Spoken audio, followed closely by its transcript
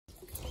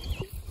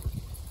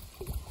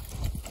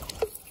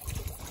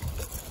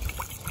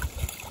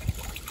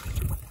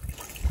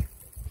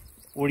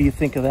What do you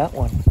think of that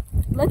one?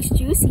 Looks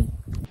juicy.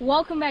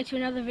 Welcome back to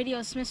another video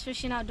of Smith's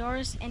Fishing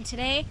Outdoors, and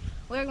today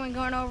we're going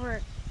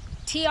over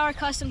TR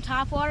Custom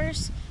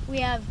Topwaters. We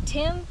have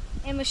Tim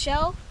and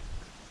Michelle.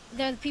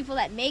 They're the people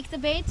that make the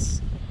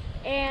baits,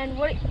 and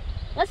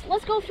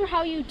let's go through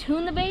how you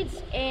tune the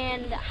baits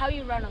and how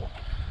you run them.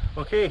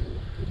 Okay,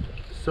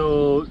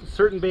 so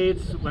certain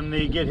baits, when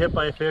they get hit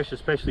by a fish,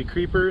 especially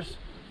creepers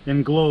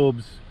and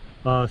globes,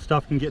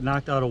 stuff can get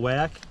knocked out of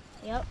whack.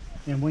 Yep.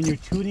 And when you're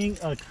tuning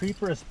a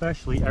creeper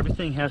especially,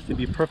 everything has to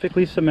be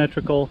perfectly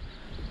symmetrical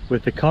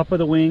with the cup of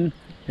the wing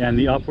and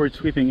the upward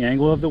sweeping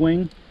angle of the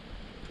wing.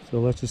 So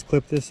let's just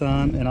clip this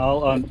on, and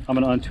I'm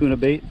going to untune a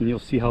bait and you'll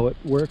see how it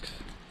works.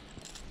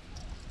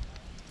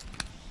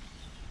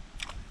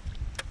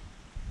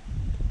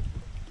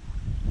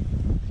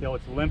 See how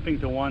it's limping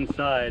to one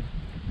side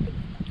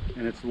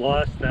and it's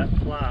lost that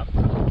flop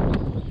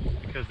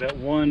because that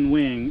one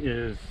wing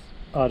is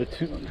out of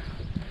tune.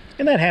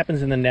 And that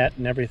happens in the net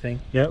and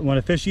everything. Yeah, when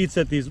a fish eats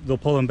it, they'll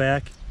pull them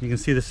back. You can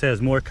see this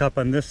has more cup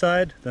on this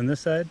side than this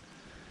side.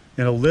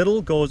 And a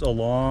little goes a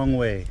long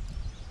way.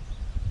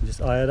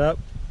 Just eye it up.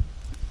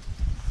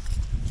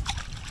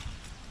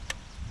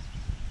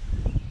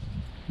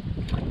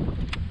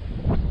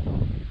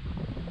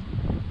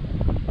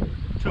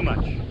 Too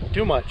much.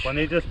 Too much. When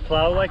they just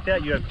plow like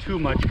that, you have too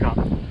much cup.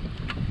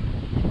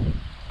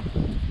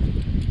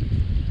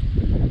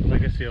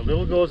 Like I say, a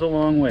little goes a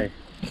long way.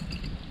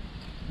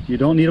 You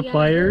don't need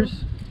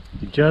pliers,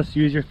 you just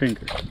use your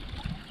fingers.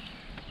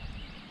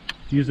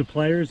 If you use the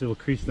pliers, it will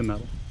crease the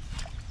metal.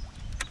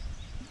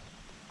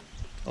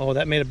 Oh,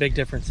 that made a big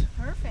difference.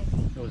 Perfect.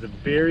 It was a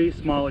very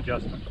small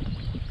adjustment.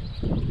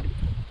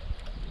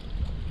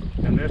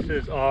 And this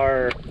is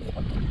our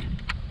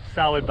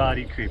solid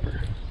body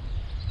creeper.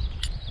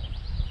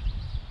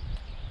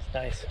 It's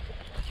nice.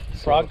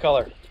 Frog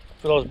color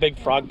for those big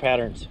frog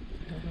patterns.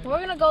 We're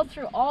gonna go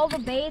through all the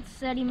baits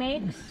that he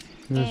makes.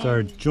 This is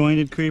our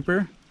jointed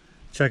creeper.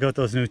 Check out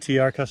those new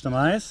TR custom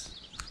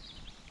eyes.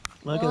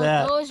 Look at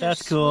that. Those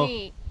That's are cool.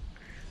 Sweet.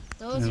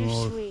 Those And are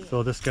we'll sweet.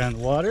 throw this guy in the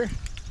water.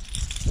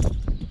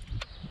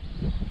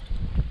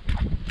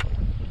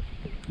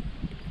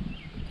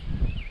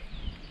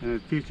 And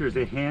it features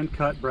a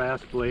hand-cut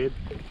brass blade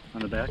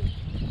on the back.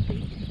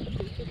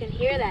 You can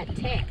hear that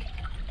tick,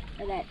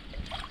 or that.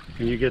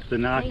 And you get the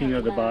knocking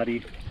of the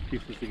body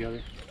pieces together.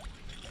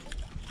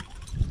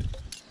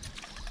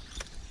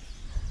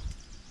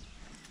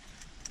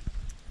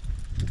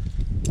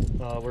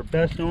 We're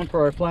best known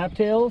for our flap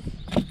tails.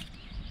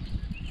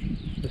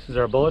 This is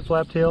our bullet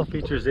flap tail.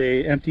 Features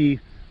a empty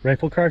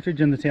rifle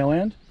cartridge in the tail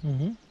end.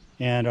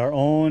 And our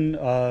own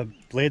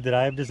blade that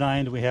I've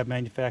designed, we have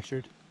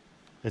manufactured.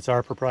 It's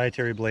our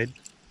proprietary blade.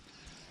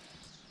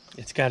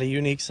 It's got a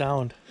unique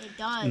sound. It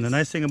does. And the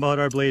nice thing about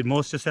our blade,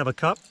 most just have a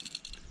cup.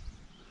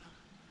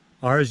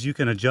 Ours, you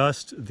can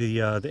adjust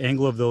the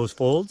angle of those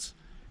folds,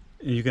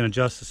 and you can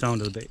adjust the sound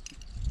of the bait.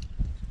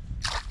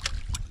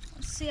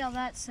 Let's see how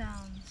that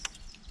sounds.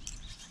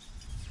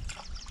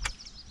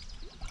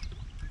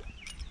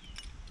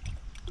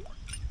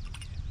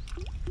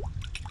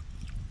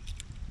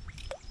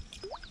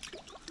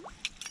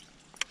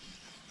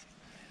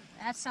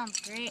 That sounds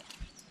great.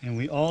 And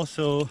we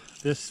also,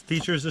 this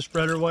features the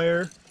spreader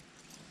wire.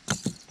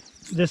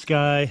 This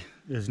guy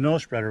is no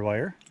spreader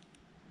wire.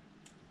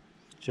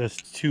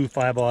 Just two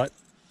 5/0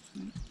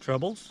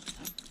 trebles.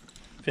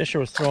 Fisher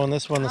was throwing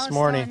this one this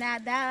morning.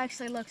 That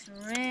actually looks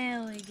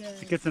really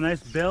good. It gets a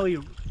nice belly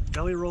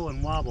roll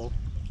and wobble.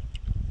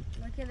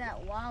 Look at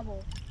that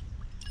wobble.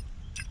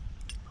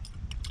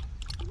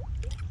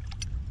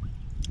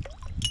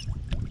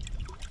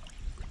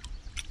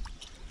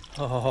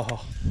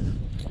 Oh,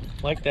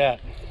 like that.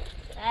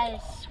 That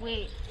is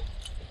sweet.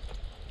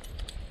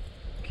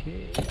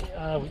 Okay,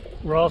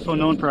 we're also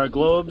known for our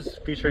globes,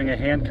 featuring a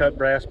hand-cut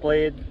brass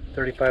blade,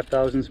 35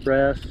 thousandths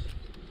brass.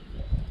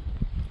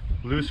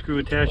 Loose screw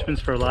attachments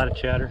for a lot of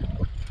chatter.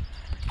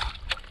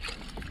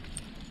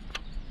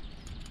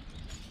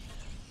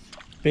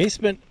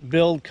 Basement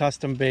build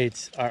custom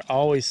baits are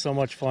always so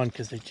much fun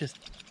because they just...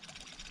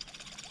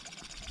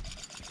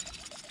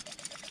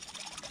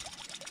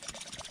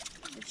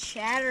 The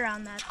chatter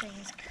on that thing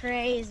is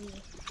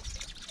crazy.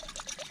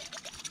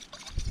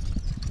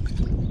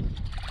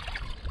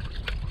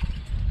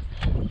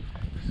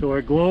 So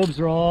our globes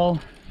are all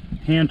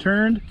hand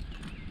turned.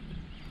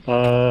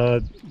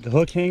 The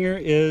hook hanger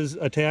is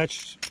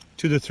attached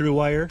to the through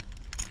wire.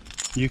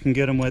 You can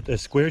get them with a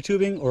square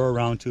tubing or a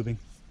round tubing.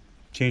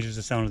 Changes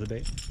the sound of the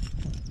bait.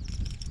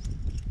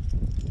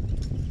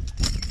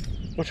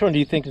 Which one do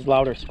you think is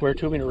louder, square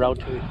tubing or round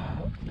tubing?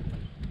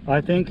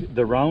 I think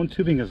the round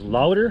tubing is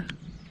louder,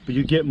 but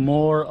you get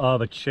more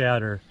of a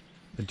chatter,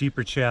 a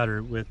deeper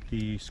chatter with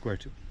the square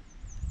tube.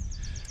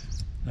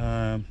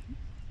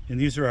 And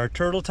these are our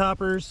turtle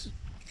toppers.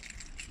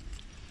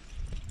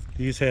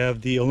 These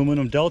have the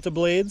aluminum delta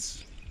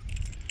blades,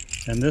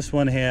 and this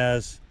one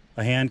has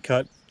a hand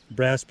cut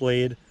brass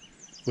blade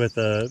with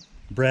a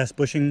brass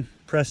bushing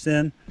pressed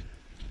in.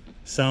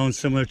 Sounds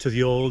similar to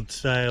the old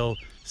style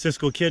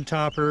Cisco Kid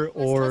topper,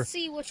 or let's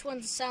see which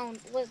ones sound.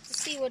 Let's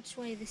see which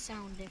way they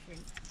sound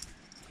different.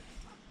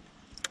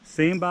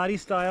 same body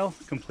style,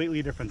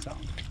 completely different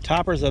sound.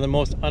 Toppers are the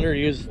most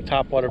underused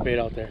topwater bait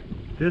out there.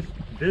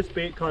 This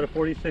bait caught a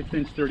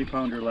 46-inch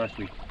 30-pounder last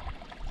week.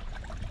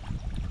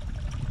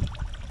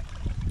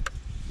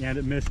 And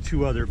it missed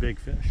 2 other big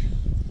fish.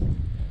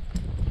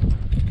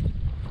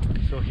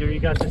 So here you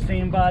got the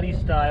same body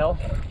style,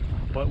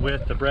 but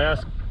with the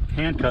brass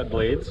hand cut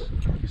blades.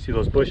 You see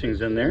those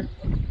bushings in there.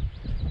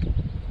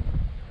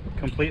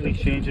 Completely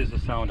changes the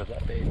sound of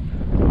that bait.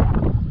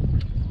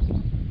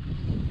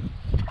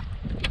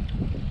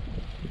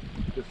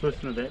 Just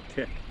listen to that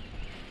tick.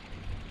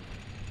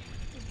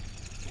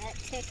 That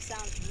tick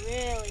sounds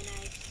really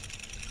nice.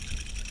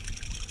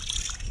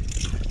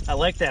 I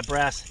like that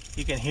brass.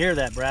 You can hear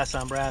that brass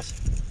on brass.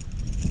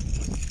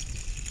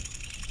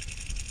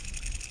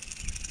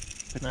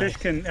 The fish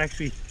can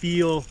actually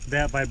feel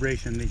that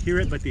vibration. They hear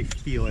it, but they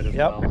feel it as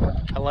well.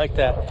 Yep, I like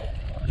that.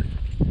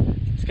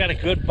 It's got a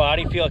good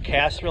body feel. It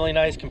casts really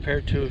nice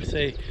compared to,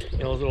 say, you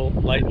know, those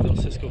little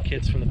Cisco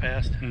Kids from the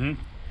past. Mm-hmm.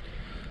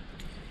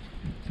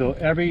 So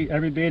every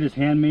bait is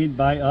handmade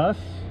by us.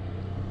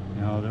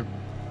 You know, they're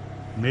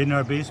made in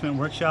our basement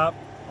workshop,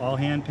 all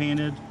hand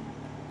painted.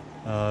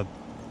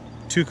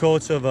 2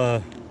 coats of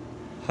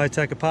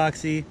high-tech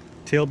epoxy.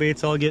 Tail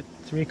baits all get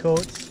 3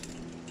 coats.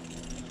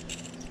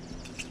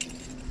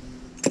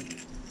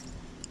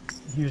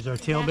 Here's our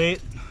tail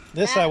bait.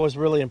 This I was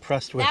really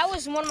impressed with. That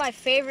was one of my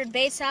favorite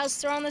baits I was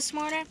throwing this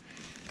morning,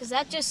 because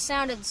that just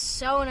sounded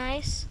so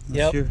nice.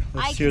 Yep.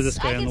 Let's steer this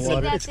guy in the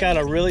water. It's got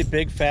a really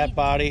big fat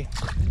body.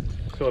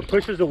 So it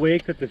pushes a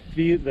wake that the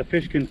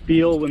fish can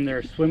feel when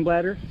they're swim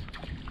bladder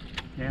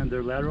and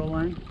their lateral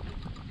line.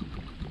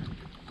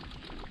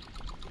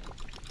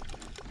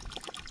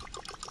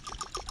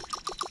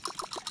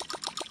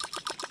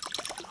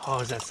 Oh,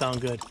 does that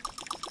sound good?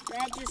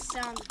 That just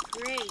sounds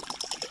great.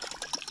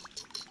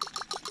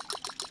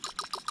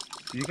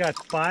 You got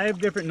 5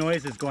 different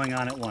noises going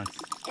on at once.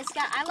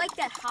 I like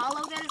that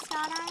hollow that it's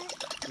got on it.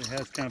 It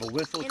has kind of a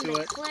whistle And to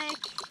the it. click,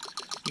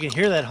 You can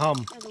hear that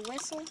hum. or the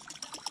whistle.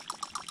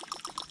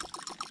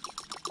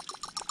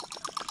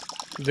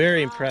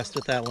 Very impressed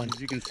with that one. As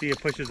you can see, it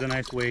pushes a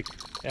nice wake.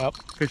 Yep.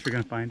 Fish are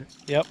gonna find it.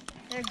 Yep.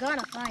 They're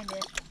gonna find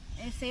it.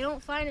 If they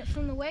don't find it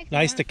from the wake, they're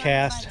Nice gonna to find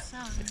it by cast. the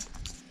sound. Yep,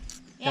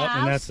 Yeah,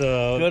 And that's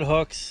a Good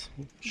hooks.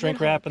 Shrink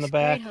good wrap in the hooks,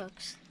 back. Great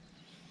hooks.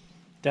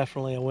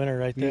 Definitely a winner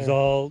right these there.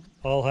 all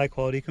high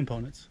quality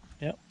components.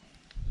 Yep.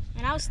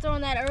 And I was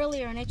throwing that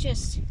earlier, and it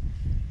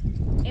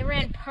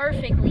ran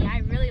perfectly. I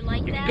really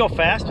like You that. can go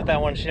fast with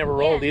that one. She never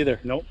rolled Yeah. either.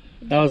 Nope.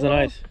 That was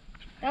nice.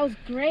 That was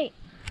great.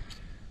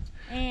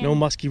 And No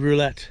musky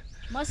roulette.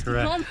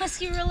 Correct.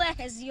 musky roulette,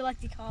 as you like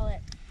to call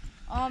it.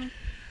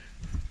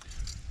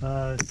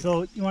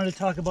 So you wanted to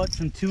talk about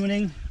some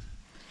tuning.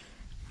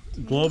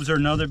 Globes are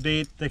another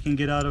bait that can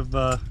get out of,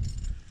 you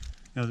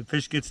know, the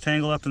fish gets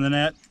tangled up in the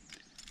net,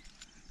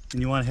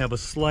 and you want to have a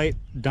slight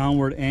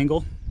downward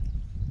angle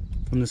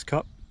from this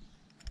cup,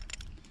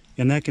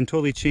 and that can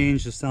totally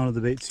change the sound of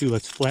the bait too.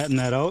 Let's flatten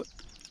that out.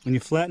 When you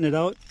flatten it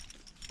out,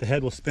 the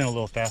head will spin a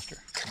little faster.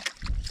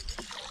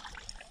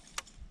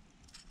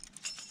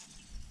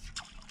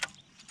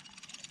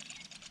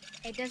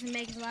 It doesn't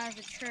make as loud of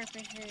a chirp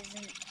if it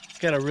isn't. It's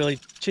got a really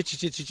chit.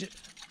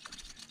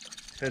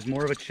 It has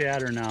more of a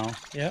chatter now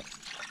Yep.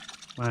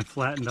 when I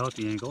flattened out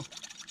the angle.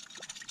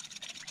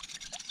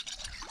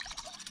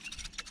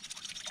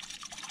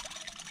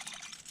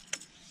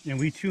 And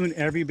we tune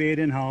every bait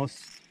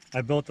in-house.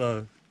 I built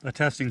a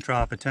testing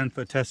trough, a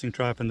 10-foot testing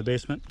trough in the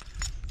basement.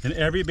 And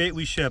every bait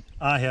we ship,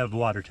 I have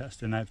water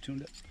tested and I've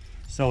tuned it.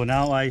 So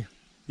now I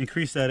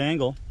increase that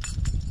angle.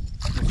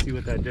 Let's see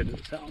what that did to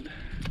the sound.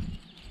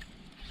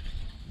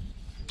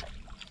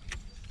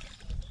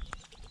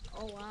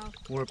 Oh wow.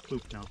 More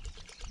ploop now.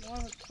 More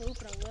of a poop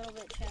and a little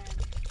bit chatter.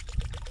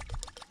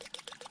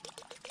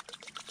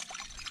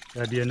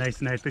 That'd be a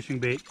nice night fishing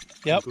bait.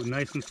 Yep. Go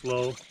nice and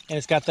slow. And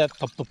it's got that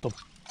thump, thump, thump.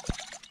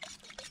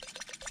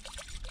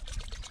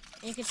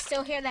 You can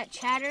still hear that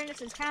chatter in it,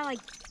 so it's kind of like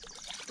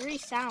 3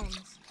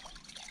 sounds.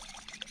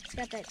 It's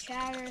got that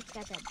chatter, it's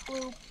got that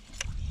poop.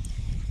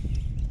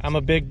 I'm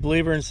a big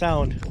believer in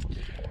sound.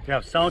 Yeah,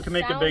 sound can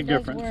make a big does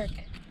difference. work.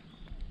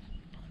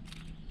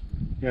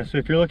 Yeah, so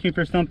if you're looking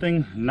for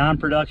something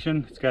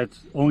non-production, it's got its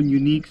own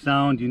unique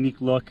sound,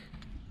 unique look.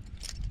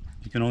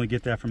 You can only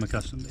get that from a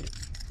custom bait.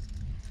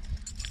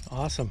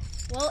 Awesome.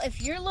 Well, if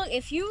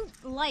you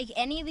like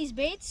any of these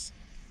baits,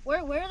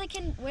 where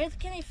can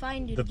they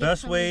find you? The to get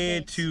best some of these way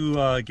baits?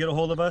 to get a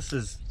hold of us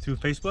is through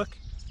Facebook,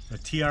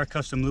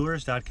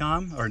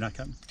 trcustomlures.com, or not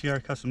TR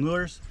Custom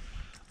Lures.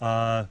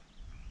 My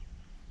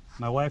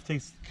wife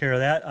takes care of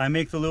that. I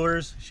make the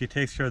lures. She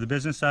takes care of the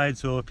business side.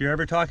 So if you're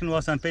ever talking to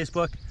us on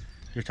Facebook,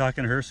 you're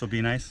talking to her, so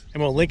be nice.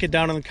 And we'll link it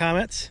down in the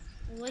comments.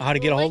 How to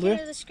get a hold of Link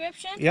it? in the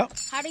description. Yep.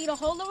 How to get a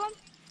hold of them.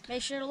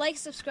 Make sure to like,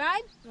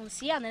 subscribe, and we'll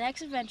see you on the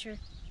next adventure.